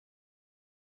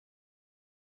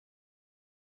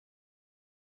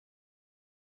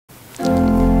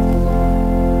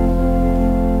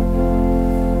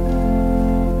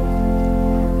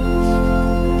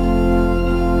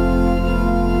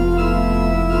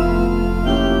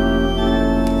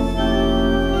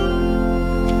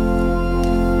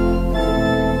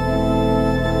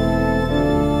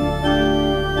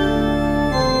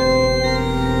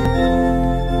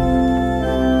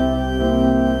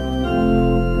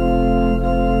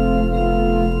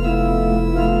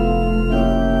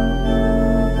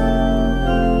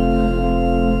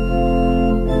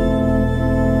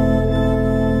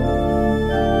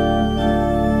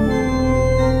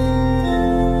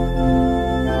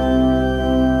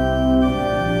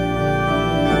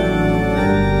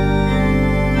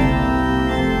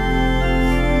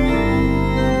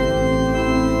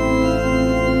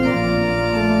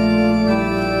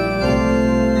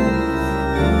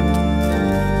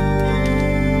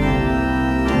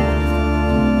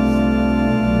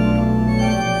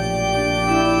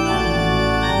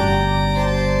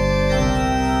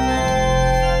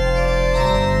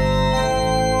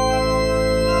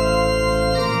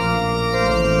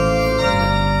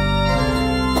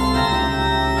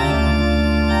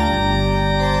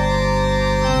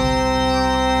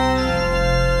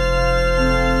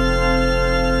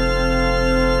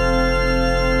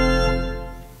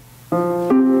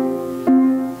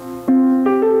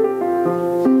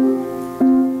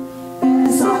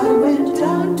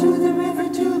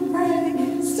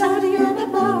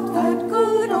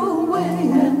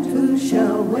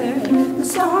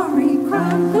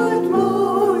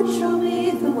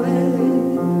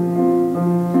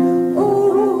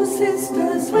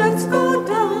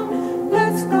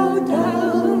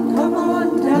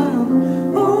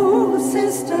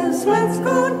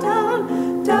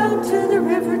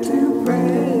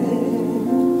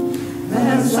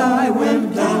As I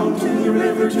went down to the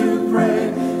river to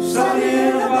pray,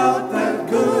 studying about that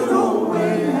good old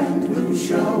way, and who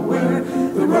shall wear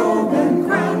the robe and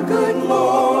crown? Good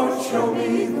Lord, show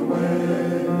me the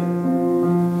way.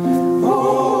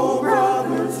 Oh,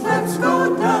 brothers, let's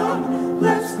go down,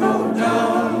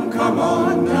 come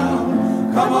on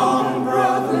down. Come on,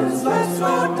 brothers, let's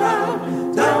go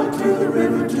down to the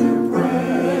river to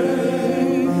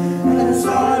pray. As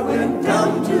I went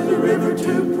down to the river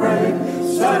to pray,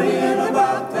 studying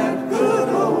about that good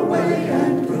old way,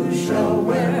 and who shall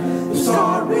wear the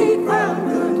starry crown?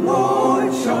 Good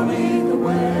Lord, show me the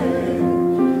way.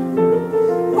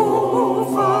 Oh,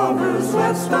 fathers,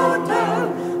 let's go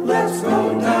down,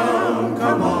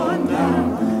 come on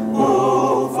down.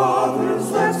 Oh,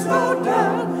 fathers, let's go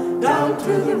down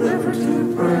to the river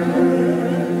to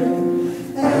pray.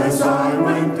 As I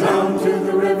went down to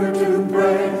the river to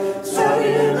pray,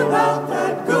 studying about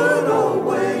that good old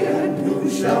way, and who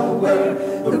shall wear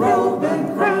the robe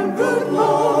and crown? Good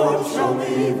Lord, show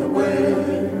me the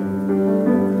way.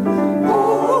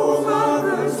 Oh,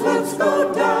 fathers, let's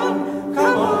go down,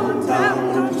 come on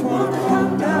down, don't you want to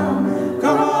come down?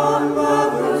 Come on,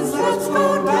 fathers, let's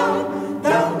go down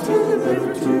to the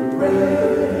river to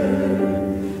pray.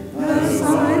 As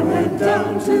I went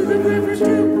down to the river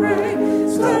to pray,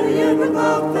 studying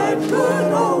about that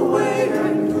good old way,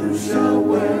 and who shall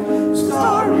wear the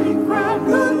starry crown?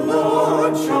 Good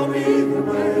Lord, show me the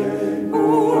way.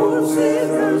 Oh,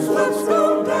 sinners, let's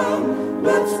go down,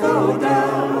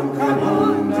 come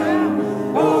on down.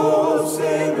 Oh,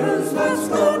 sinners, let's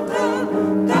go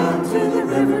down to the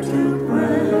river to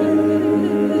pray.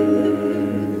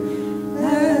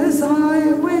 As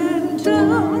I went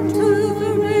down to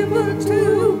the river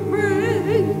to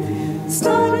pray,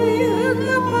 studying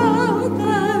about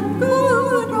that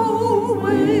good old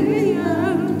way,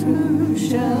 and who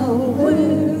shall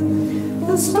wear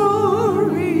the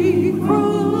starry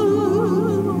crown?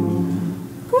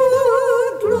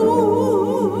 Good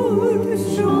Lord,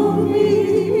 show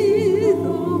me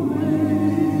the way.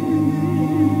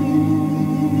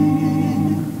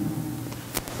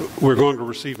 We're going to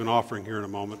receive an offering here in a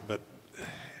moment, but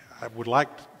I would like,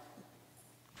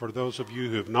 for those of you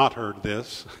who have not heard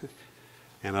this,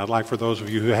 and I'd like for those of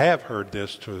you who have heard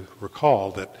this to recall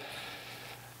that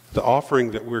the offering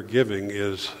that we're giving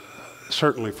is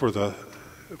certainly for the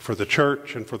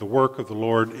church and for the work of the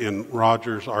Lord in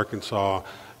Rogers, Arkansas,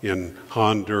 in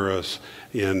Honduras,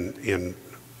 in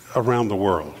around the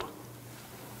world.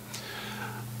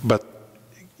 But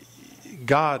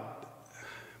God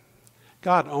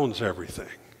owns everything.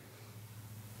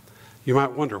 You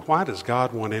might wonder, why does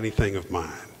God want anything of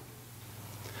mine?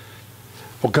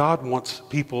 Well, God wants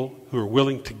people who are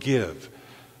willing to give,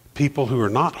 people who are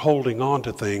not holding on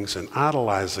to things and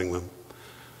idolizing them.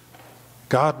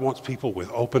 God wants people with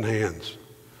open hands,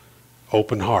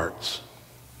 open hearts.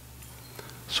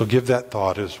 So give that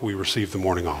thought as we receive the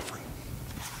morning offering.